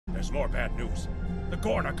There's more bad news. The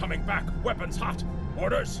Gorn are coming back, weapons hot.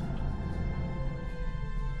 Orders?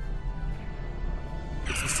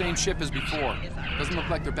 It's the same ship as before. Doesn't look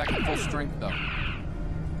like they're back at full strength, though.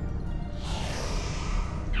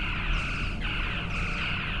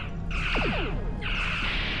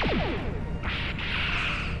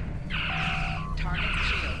 Target's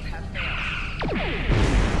shields have failed.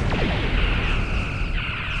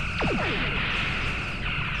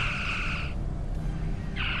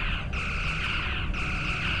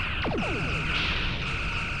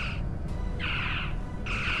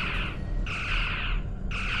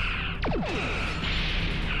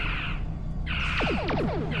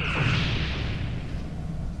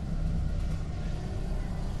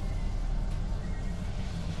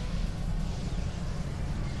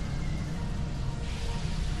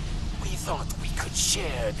 Thought we could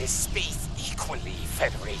share this space equally,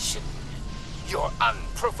 Federation. Your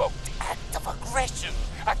unprovoked act of aggression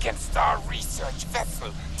against our research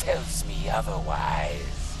vessel tells me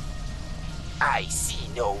otherwise. I see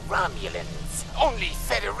no Romulans, only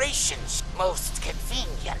Federation's. Most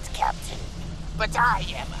convenient, Captain. But I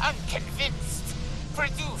am unconvinced.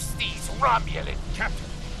 Produce these Romulan... Captain,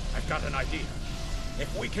 I've got an idea.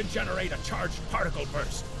 If we can generate a charged particle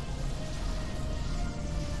burst,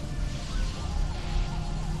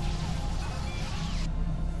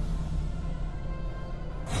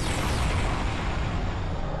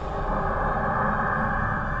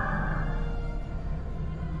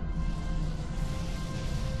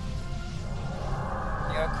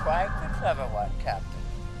 You're quite the clever one, Captain.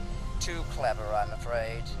 Too clever, I'm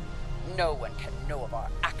afraid. No one can know of our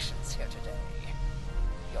actions here today.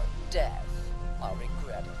 Your death, while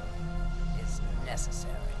regrettable, is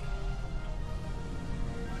necessary.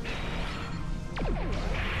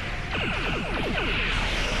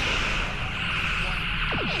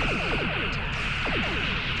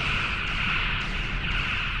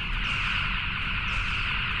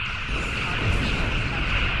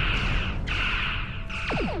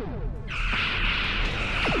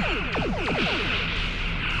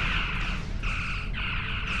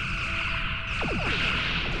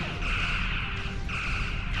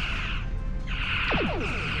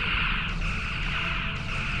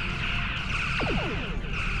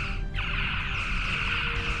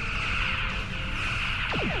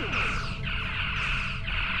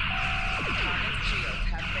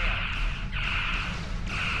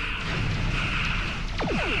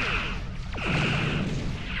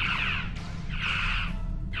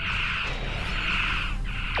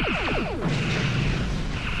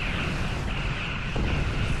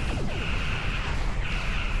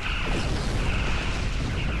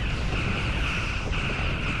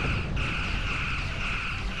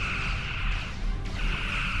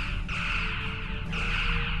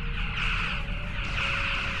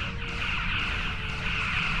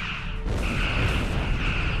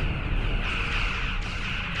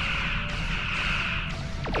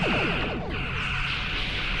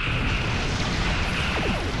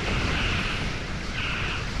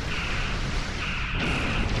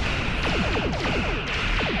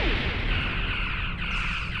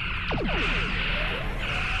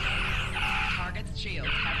 Target's shields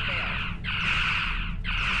have failed.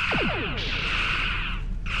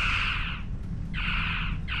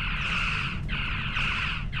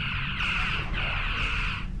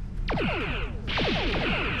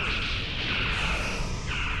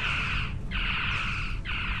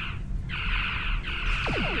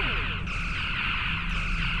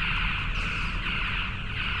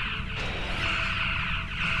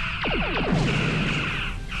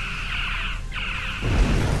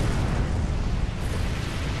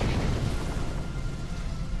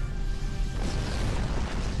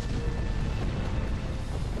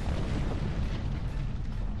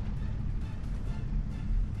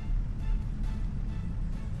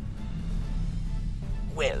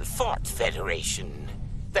 Well fought, Federation.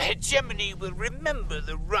 The hegemony will remember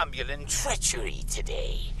the Romulan treachery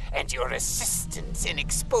today, and your assistance in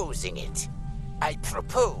exposing it. I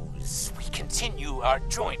propose we continue our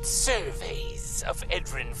joint surveys of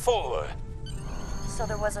Edrin 4. So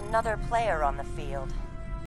there was another player on the field.